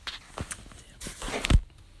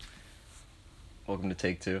Welcome to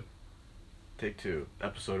Take Two. Take Two,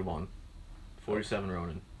 Episode 1. 47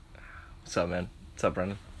 Ronin. What's up, man? What's up,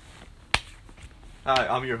 Brendan? Hi,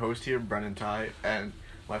 I'm your host here, Brendan Ty, and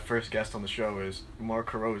my first guest on the show is Mark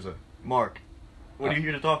Carosa. Mark, what are you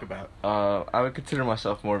here to talk about? I would consider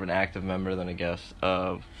myself more of an active member than a guest.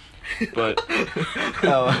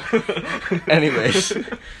 Anyways.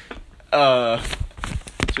 So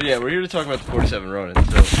yeah, we're here to talk about the 47 Ronin.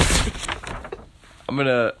 So I'm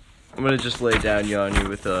gonna just lay down on you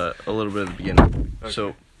with a little bit of the beginning. Okay.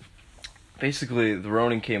 So basically, the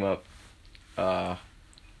Ronin came up.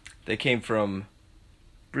 They came from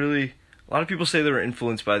really. A lot of people say they were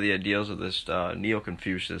influenced by the ideals of this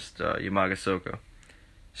Neo-Confucianist Yamaga Soko.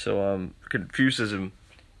 So Confucianism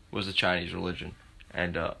was a Chinese religion,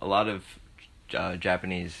 and a lot of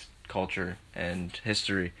Japanese culture and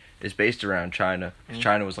history is based around China. Mm-hmm.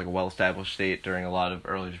 China was like a well-established state during a lot of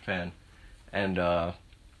early Japan, and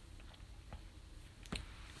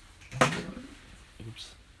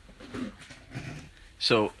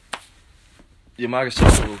so Yamaga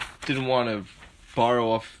Soko didn't want to borrow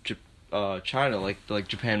off China like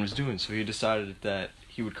Japan was doing, so he decided that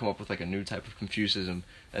he would come up with like a new type of Confucianism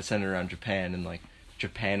that centered around Japan and like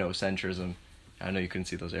Japanocentrism. I know you couldn't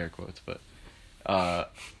see those air quotes, but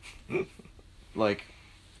like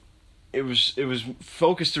it was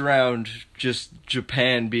focused around just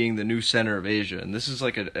Japan being the new center of Asia, and this is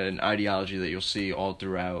like an ideology that you'll see all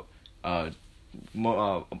throughout a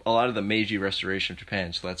lot of the Meiji Restoration of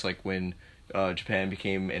Japan. So that's like when Japan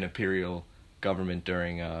became an imperial government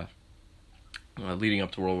during leading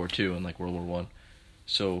up to World War II and like World War I.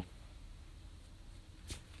 So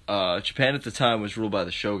Japan at the time was ruled by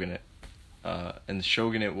the shogunate, and the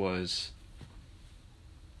shogunate was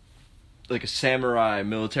like a samurai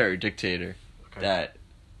military dictator that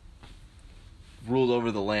ruled over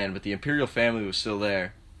the land, but the imperial family was still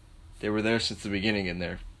there. They were there since the beginning, and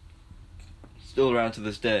they're still around to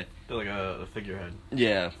this day. They're like a figurehead.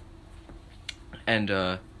 Yeah. And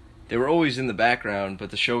they were always in the background, but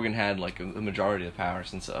the shogun had like the majority of the power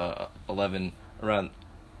since around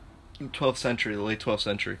 12th century, the late 12th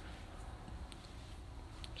century.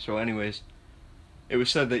 So anyways, it was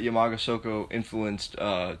said that Yamaga Soko influenced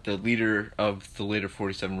the leader of the later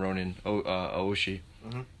 47 Ronin, Aoshi,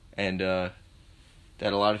 mm-hmm. and that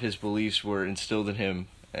a lot of his beliefs were instilled in him,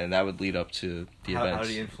 and that would lead up to the events. How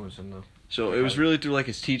did he influence him, though? So it was really through like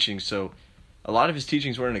his teachings. So a lot of his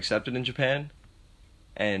teachings weren't accepted in Japan,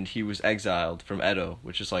 and he was exiled from Edo,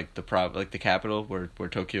 which is like the capital where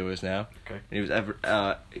Tokyo is now. Okay. And he was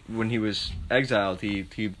when he was exiled,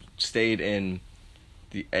 he stayed in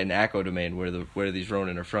an Akko domain where these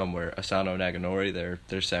Ronin are from, where Asano Naganori,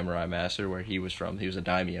 their samurai master, where he was from. He was a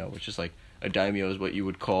daimyo, which is like a daimyo is what you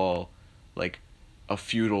would call like a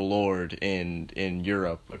feudal lord in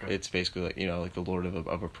Europe. Okay. It's basically like, like the lord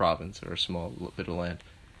of a province or a small bit of land.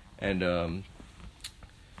 And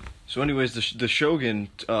so anyways, the shogun,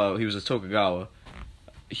 he was a Tokugawa.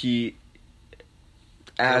 He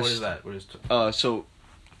asked. What is that? What is so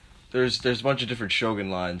there's a bunch of different shogun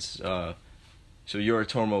lines. So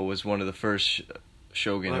Yoritomo was one of the first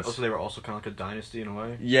shoguns. So they were also kind of like a dynasty in a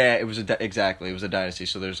way? Yeah, it was exactly. It was a dynasty.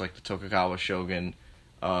 So there's like the Tokugawa shogun.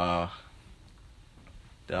 I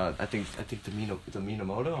think the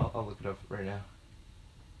Minamoto. I'll look it up right now.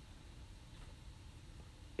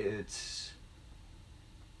 It's.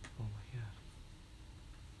 Oh my god.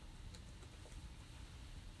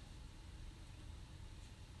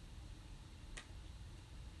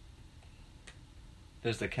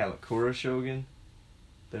 There's the Kamakura shogun.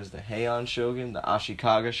 There's the Heian shogun, the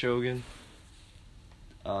Ashikaga shogun.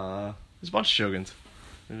 There's a bunch of shoguns.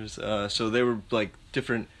 So they were like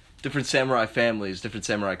different samurai families, different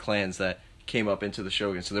samurai clans that came up into the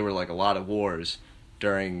shogun. So there were like a lot of wars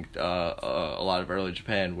during a lot of early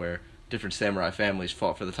Japan where different samurai families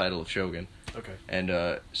fought for the title of shogun. Okay.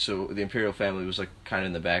 And so the imperial family was like kind of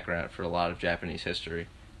in the background for a lot of Japanese history.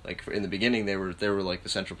 Like in the beginning, they were like the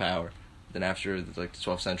central power. Then after like the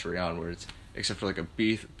 12th century onwards, except for like a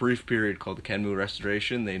brief period called the Kenmu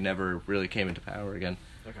Restoration, they never really came into power again.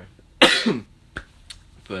 Okay.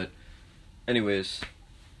 But anyways,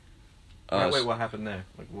 wait, what happened there?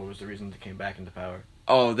 Like, what was the reason they came back into power?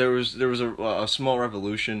 Oh, there was a small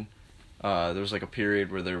revolution. There was like a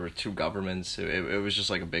period where there were two governments. It was just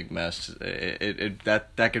like a big mess.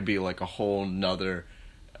 That could be like a whole nother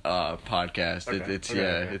podcast. Okay.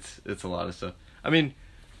 It's a lot of stuff. I mean,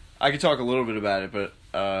 I could talk a little bit about it, but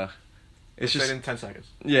it's just in 10 seconds.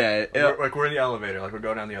 Yeah, we're in the elevator. Like, we're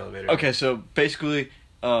going down the elevator. Okay, so basically,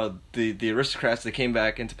 the aristocrats that came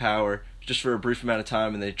back into power, just for a brief amount of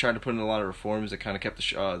time, and they tried to put in a lot of reforms that kind of kept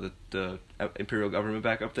the imperial government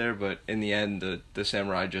back up there. But in the end, the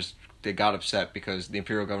samurai they got upset because the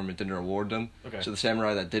imperial government didn't reward them. Okay. So the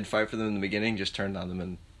samurai that did fight for them in the beginning just turned on them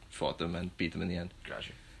and fought them and beat them in the end.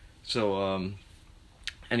 Gotcha. So,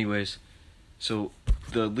 anyways, so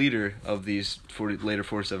the leader of these later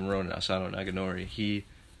 47 Ronin, Asano Naganori, he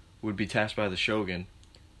would be tasked by the shogun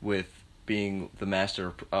with being the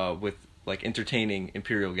master, with like entertaining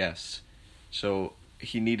imperial guests. So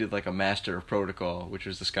he needed like a master of protocol, which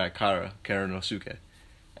was this guy Kara Nosuke,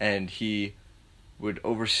 and he would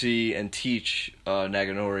oversee and teach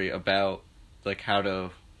Naganori about like how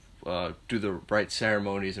to do the right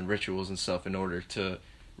ceremonies and rituals and stuff in order to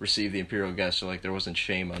receive the imperial guests. So like there wasn't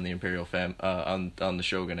shame on the imperial on the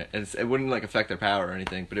shogunate, and it wouldn't like affect their power or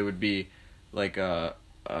anything, but it would be like a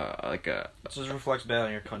So this reflects bad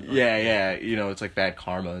on your country. yeah, you know, it's like bad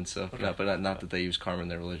karma and stuff. Okay. No, but not that they use karma in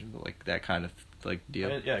their religion, but like that kind of like deal.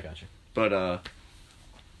 Yeah, I gotcha. But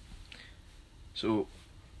so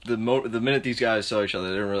the minute these guys saw each other,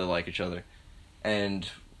 they didn't really like each other, and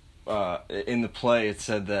in the play it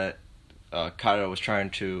said that Kaito was trying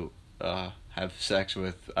to have sex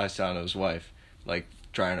with Asano's wife, like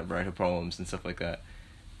trying to write her poems and stuff like that,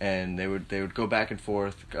 and they would go back and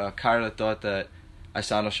forth. Kaito thought that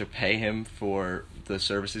Asano should pay him for the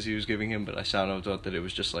services he was giving him, but Asano thought that it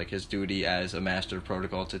was just like his duty as a master of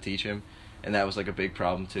protocol to teach him, and that was like a big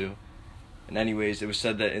problem too. And anyways, it was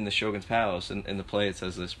said that in the Shogun's Palace, in the play it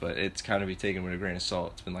says this, but it's kind of be taken with a grain of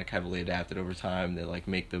salt. It's been like heavily adapted over time. They like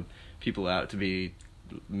make the people out to be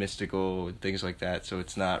mystical and things like that, so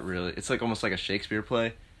it's not really, it's like almost like a Shakespeare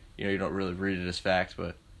play. You know, you don't really read it as fact,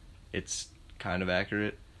 but it's kind of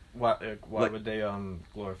accurate. Why Like- would they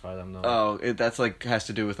glorify them though? Oh, that's like has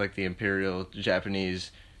to do with like the imperial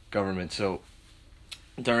Japanese government. So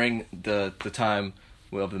during the time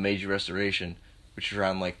of the Meiji Restoration, which is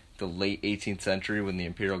around like the late 18th century when the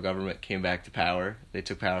imperial government came back to power, they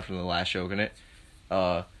took power from the last shogunate.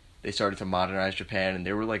 They started to modernize Japan, and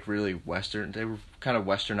they were like really Western. They were kind of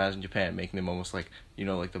Westernizing Japan, making them almost like, you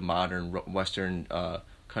know, like the modern Western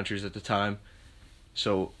countries at the time.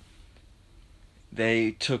 So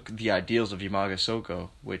they took the ideals of Yamaga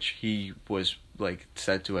Soko, which he was like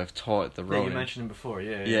said to have taught the yeah, Ronin. you mentioned him before.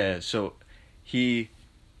 Yeah, so he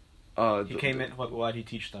He came in. Why did he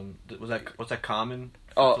teach them? What's that common?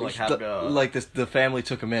 Oh, To, like, have, like this, the family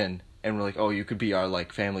took him in and were like, "Oh, you could be our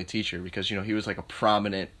like family teacher," because you know he was like a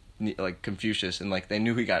prominent like Confucius, and like they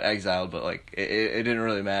knew he got exiled, but like it didn't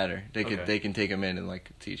really matter. They can take him in and like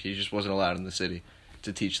teach. He just wasn't allowed in the city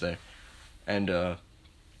to teach there, and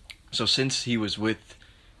so since he was with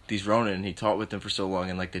these Ronin and he taught with them for so long,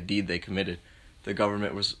 and like the deed they committed, the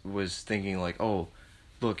government was thinking like, "Oh,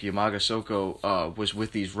 look, Yamaga Soko was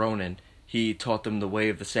with these Ronin. He taught them the way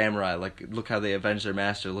of the samurai. Like, look how they avenged their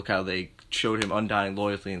master. Look how they showed him undying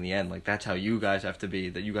loyalty in the end. Like, that's how you guys have to be.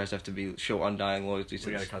 That you guys have to be, show undying loyalty."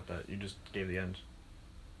 We gotta cut that. You just gave the end.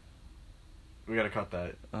 We gotta cut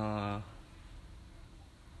that.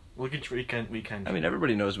 We can. I mean,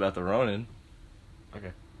 everybody knows about the Ronin.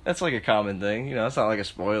 Okay. That's like a common thing. You know, it's not like a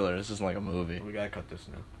spoiler. This isn't like a movie. We gotta cut this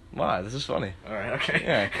now. Why? This is funny. All right. Okay.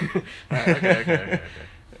 Yeah. All right, okay.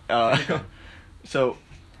 Keep going. So,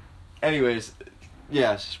 anyways,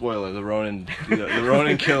 yeah, spoiler, the Ronin killed,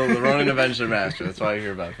 the Ronin avenged their master, that's why I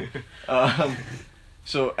hear about it.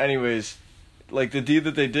 So anyways, like the deed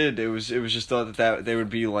that they did, it was just thought that they would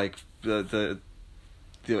be like the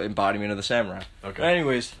embodiment of the samurai. Okay. But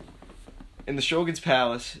anyways, in the Shogun's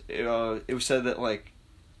palace, it was said that like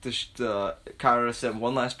the Kaira sent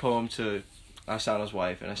one last poem to Asano's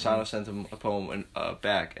wife, and Asano sent him a poem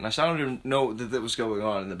back, and Asano didn't know that was going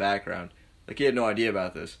on in the background. Like, he had no idea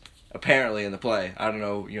about this. Apparently in the play. I don't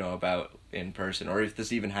know, about in person, or if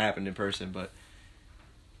this even happened in person, but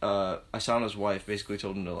Asano's wife basically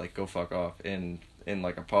told him to, like, go fuck off in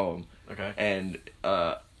like, a poem. Okay. And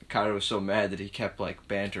Kaito was so mad that he kept, like,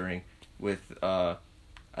 bantering with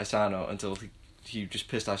Asano until he just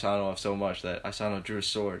pissed Asano off so much that Asano drew his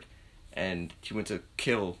sword, and he went to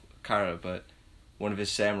kill Kaito, but one of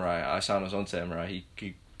his samurai, Asano's own samurai,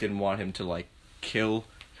 he didn't want him to, like, kill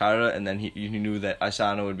Kaito, and then he knew that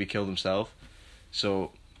Asano would be killed himself,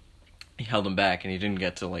 so he held him back, and he didn't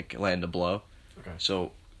get to, like, land a blow. Okay.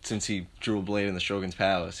 So, since he drew a blade in the Shogun's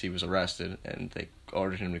palace, he was arrested, and they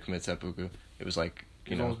ordered him to commit seppuku. It was like,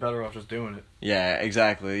 He's almost better off just doing it. Yeah,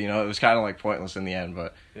 exactly. It was kind of, like, pointless in the end,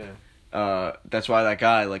 but... Yeah. That's why that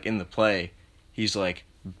guy, like, in the play, he's, like,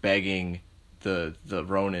 begging the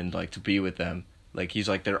Ronin, like, to be with them. Like, he's,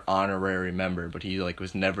 like, their honorary member, but he, like,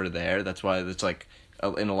 was never there. That's why it's, like,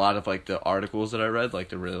 in a lot of like the articles that I read, like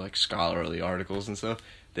the really like scholarly articles and stuff,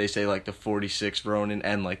 they say like the 46th Ronin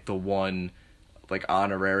and like the one like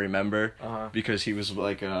honorary member because he was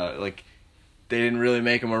like they didn't really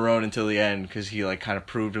make him a Ronin until the end because he like kind of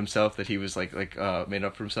proved himself that he was like made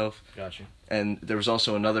up for himself. Gotcha. And there was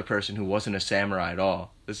also another person who wasn't a samurai at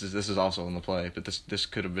all. This is also in the play, but this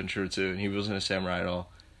could have been true too. And he wasn't a samurai at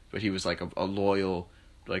all, but he was like a loyal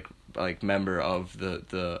like member of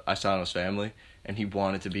the Asano's family, and he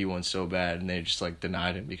wanted to be one so bad, and they just like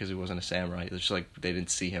denied him because he wasn't a samurai. It's just like they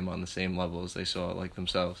didn't see him on the same level as they saw like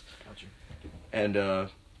themselves. Gotcha. And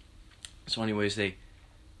so anyways, the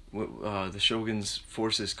shogun's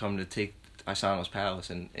forces come to take Asano's palace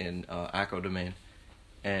in Akko domain,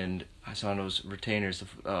 and Asano's retainers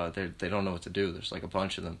they don't know what to do. There's like a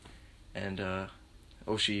bunch of them, and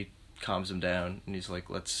Oshi calms him down, and he's like,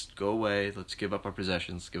 let's go away, let's give up our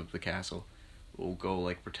possessions, give up the castle, we'll go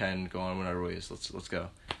like pretend, go on whatever ways, let's go.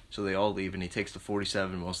 So they all leave, and he takes the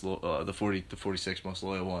 47 most the 46 most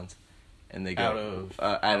loyal ones, and they go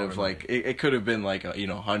out of like it could have been like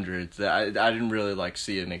hundreds. I didn't really like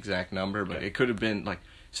see an exact number, but it could have been like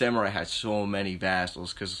samurai had so many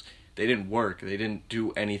vassals because they didn't work, they didn't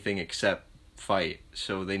do anything except fight,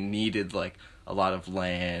 so they needed like a lot of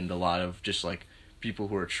land, a lot of just like people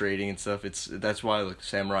who are trading and stuff. That's why like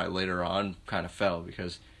samurai later on kind of fell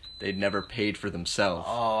because they'd never paid for themselves.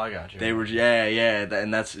 Oh, I got you. They were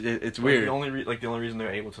and that's it's weird. The only reason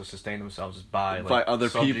they're able to sustain themselves is by other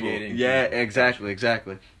people. Yeah, exactly.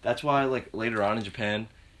 That's why like later on in Japan,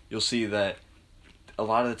 you'll see that a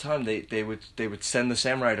lot of the time they would send the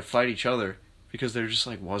samurai to fight each other because there just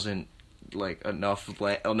like wasn't like enough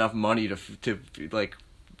money to like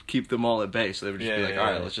keep them all at bay, so they would just be like, all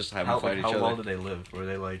right, let's just have them fight each other. How long did they live? Were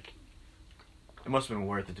they like... It must have been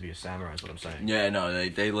worth it to be a samurai, is what I'm saying. Yeah, no,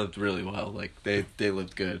 they lived really well. Like, they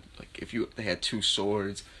lived good. Like, they had 2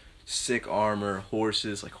 swords, sick armor,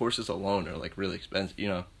 horses. Like, horses alone are, like, really expensive, you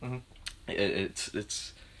know? Mm-hmm.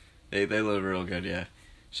 They live real good, yeah.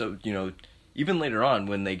 So, even later on,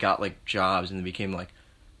 when they got, like, jobs and they became, like,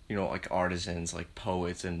 like, artisans, like,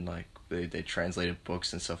 poets, and, like, they translated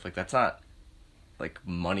books and stuff, like, that's not... like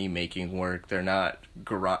money making work. They're not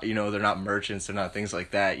they're not merchants, they're not things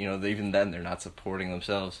like that. Even then they're not supporting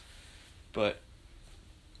themselves. But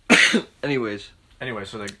anyway,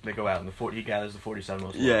 so they go out and he gathers the 47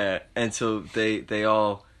 most. Yeah, and so they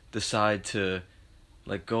all decide to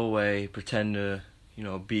like go away, pretend to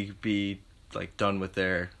be like done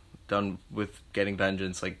with getting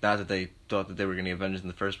vengeance. Like, not that they thought that they were going to get vengeance in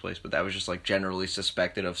the first place, but that was just like generally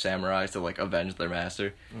suspected of samurais to like avenge their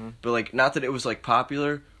master. Mm-hmm. But like, not that it was like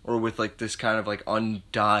popular or with like this kind of like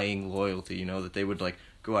undying loyalty, that they would like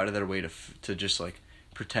go out of their way to just like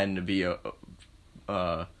pretend to be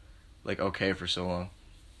like okay for so long.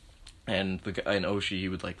 And Oshi, he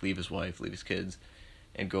would like leave his wife, leave his kids,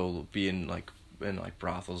 and go be in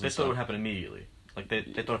brothels. They thought it would happen immediately. Like, they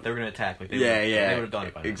thought if they were going to attack, like, they would have done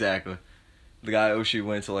it by now. Exactly. The guy, Oshi,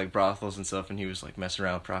 went to, like, brothels and stuff, and he was, like, messing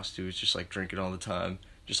around with prostitutes, just, like, drinking all the time,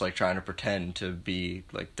 just, like, trying to pretend to be,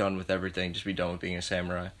 like, done with everything, just be done with being a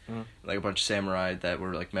samurai. Mm-hmm. Like, a bunch of samurai that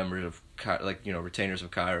were, like, members of, retainers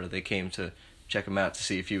of Kaira, they came to check him out to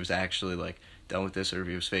see if he was actually, like, done with this or if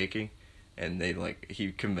he was faking. And they, like,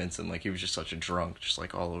 he convinced them, like, he was just such a drunk, just,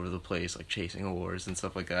 like, all over the place, like, chasing whores and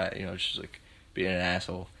stuff like that, just, like, being an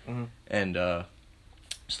asshole. Mm-hmm. And,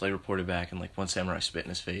 so they reported back, and like one samurai spit in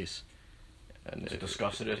his face, and it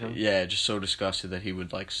disgusted at him. Yeah, just so disgusted that he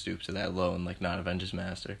would like stoop to that low and like not avenge his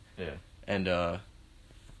master. Yeah. And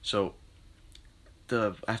so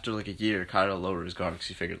after like a year, Kaira lowered his guard because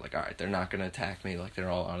he figured like, all right, they're not gonna attack me, like they're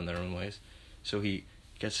all on in their own ways. So Oshi,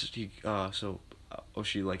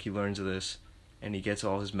 like, he learns of this, and he gets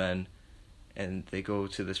all his men, and they go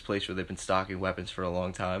to this place where they've been stocking weapons for a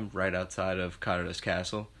long time, right outside of Kaira's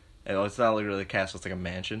castle. And it's not like really a castle, it's like a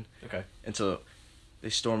mansion. Okay. And so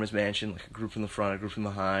they storm his mansion, like a group from the front, a group from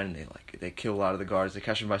behind, and they kill a lot of the guards. They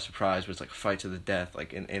catch him by surprise, but it's like a fight to the death,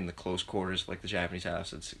 like in the close quarters, like the Japanese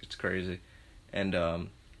house. It's crazy. And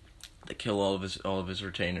they kill all of his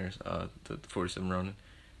retainers, the 47 Ronin,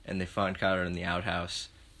 and they find Kaira in the outhouse.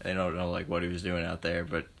 They don't know like what he was doing out there,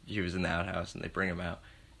 but he was in the outhouse, and they bring him out.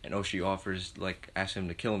 And Oshi asks him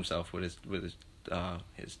to kill himself with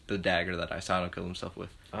the dagger that Asano killed himself with,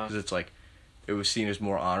 because it's like it was seen as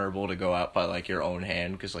more honorable to go out by like your own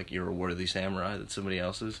hand because like you're a worthy samurai than somebody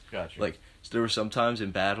else's. Gotcha. Like, so there were some times in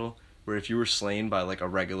battle where if you were slain by like a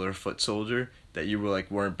regular foot soldier, that you were like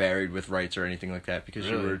weren't buried with rights or anything like that because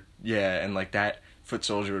really? You were and like that foot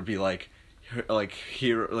soldier would be like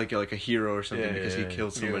hero, like a hero or something because he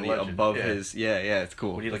killed somebody above his. Yeah, it's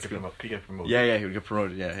cool. Would he get promoted? Yeah, he would get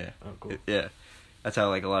promoted. Yeah. Oh, cool. That's how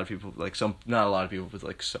like a lot of people like some not a lot of people but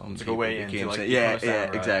like some It's like a people way in became to, like, sa- become yeah a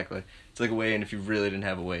samurai. exactly. It's like a way in if you really didn't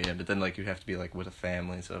have a way in, but then like you'd have to be like with a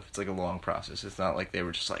family and stuff. It's like a long process. It's not like they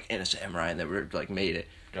were just like in a samurai and they were like made it.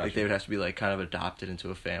 Gotcha. Like they would have to be like kind of adopted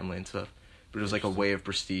into a family and stuff. But it was like a way of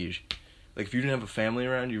prestige. Like if you didn't have a family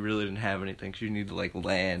around, you really didn't have anything. Cause you needed like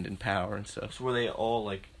land and power and stuff. So were they all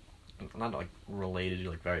like, not like related,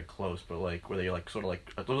 like very close, but like were they like sort of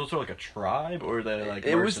like a tribe, or were they like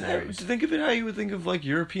It was mercenaries? think of it how you would think of like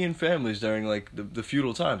European families during like the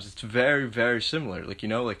feudal times. It's very very similar. Like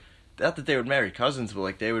like not that they would marry cousins, but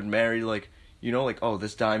like they would marry like like oh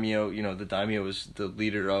this daimyo the daimyo was the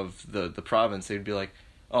leader of the province. They'd be like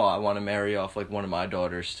oh I want to marry off like one of my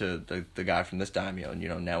daughters to the guy from this daimyo,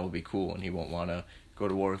 and now we'll be cool and he won't want to go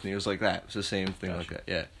to war with me. It was like that. It's the same thing like that.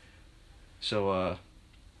 Yeah. So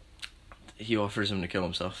he offers him to kill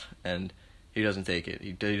himself, and he doesn't take it.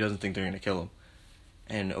 He doesn't think they're going to kill him.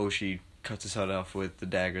 And Oshi cuts his head off with the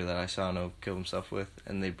dagger that Asano killed himself with,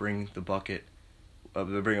 and they bring the bucket.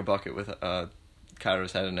 They bring a bucket with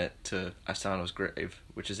Kairo's head in it to Asano's grave,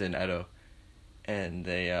 which is in Edo, and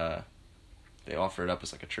they offer it up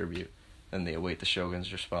as like a tribute. And they await the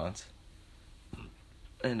shogun's response.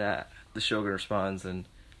 And the shogun responds, and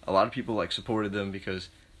a lot of people like supported them because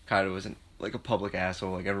Kairo wasn't like a public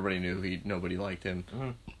asshole. Like everybody knew nobody liked him,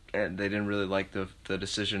 and they didn't really like the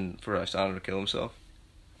decision for Asano to kill himself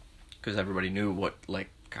because everybody knew what like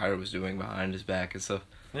Kairo was doing behind his back and stuff.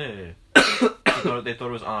 Yeah. They thought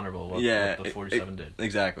it was honorable what the 47 did.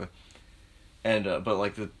 Exactly. And but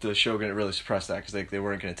like the shogun really suppressed that because they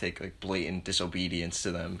weren't gonna take like blatant disobedience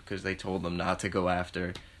to them because they told them not to go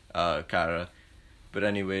after Kaira. But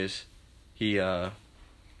anyways, they're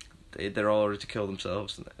all ordered to kill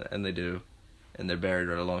themselves, and they do. And they're buried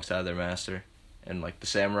right alongside their master. And like the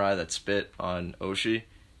samurai that spit on Oshi,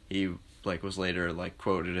 he like was later like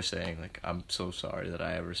quoted as saying like I'm so sorry that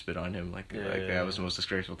I ever spit on him, that was the most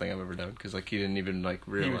disgraceful thing I've ever done, because like he didn't even like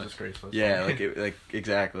realize he was disgraceful. Yeah, like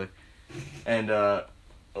exactly. And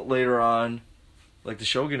later on, like the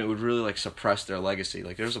shogunate would really like suppress their legacy.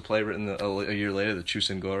 Like there was a play written a year later, the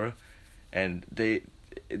Chusengora, and they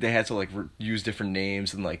had to like use different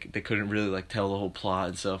names, and like they couldn't really like tell the whole plot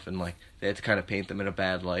and stuff, and like they had to kind of paint them in a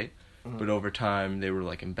bad light. Mm-hmm. But over time they were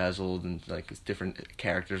like embezzled, and like different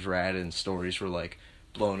characters were added and stories were like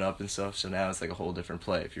blown up and stuff. So now it's like a whole different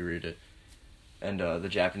play if you read it. And the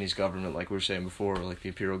Japanese government, like we were saying before, like the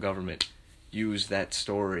imperial government, used that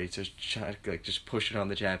story to try to like just push it on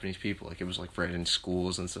the Japanese people. Like it was like read in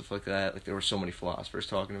schools and stuff like that. Like there were so many philosophers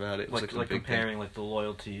talking about it. It was, like comparing like the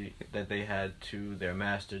loyalty that they had to their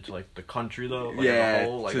master to like the country though. Like, yeah, the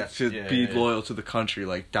whole, like, to be loyal to the country,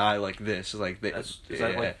 like die like this, like they. That's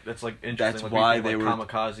interesting. That's like, why think, they like, were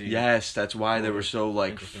kamikaze. Yes, that's why they were so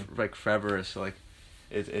like fervorous. Like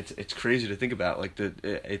it's crazy to think about. Like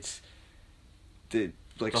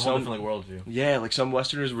like it's a whole different like, worldview. Yeah, like some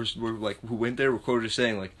Westerners were like who went there were quoted as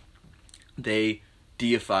saying like they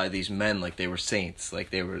deify these men like they were saints,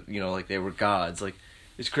 like they were like they were gods. Like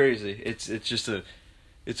it's crazy. It's just a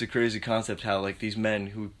crazy concept how like these men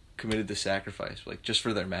who committed the sacrifice like just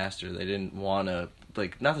for their master, they didn't want to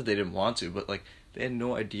like not that they didn't want to, but like they had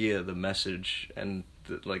no idea the message and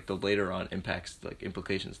the later on impacts like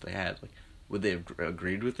implications they had. Like would they have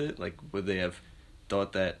agreed with it? Like would they have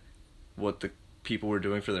thought that what the people were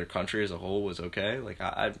doing for their country as a whole was okay? Like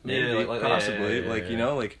I maybe possibly like do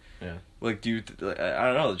you I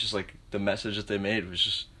don't know, just like the message that they made was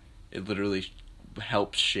just it literally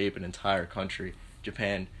helped shape an entire country.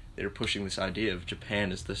 Japan, they were pushing this idea of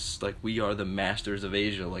Japan as this like we are the masters of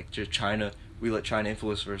Asia, like just China, we let China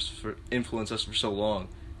influence us for so long,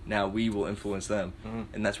 now we will influence them.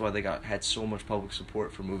 And that's why they had so much public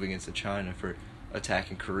support for moving into China, for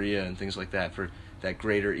attacking Korea and things like that, for that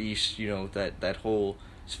greater East, that whole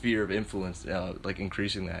sphere of influence, like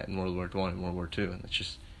increasing that in World War I and World War II, and it's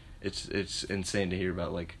just, it's insane to hear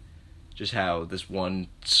about, like, just how this one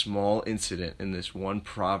small incident in this one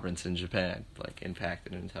province in Japan, like,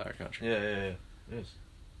 impacted an entire country. Yeah, it is.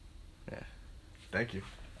 Yeah. Thank you.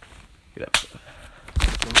 Good episode.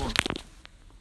 Good one.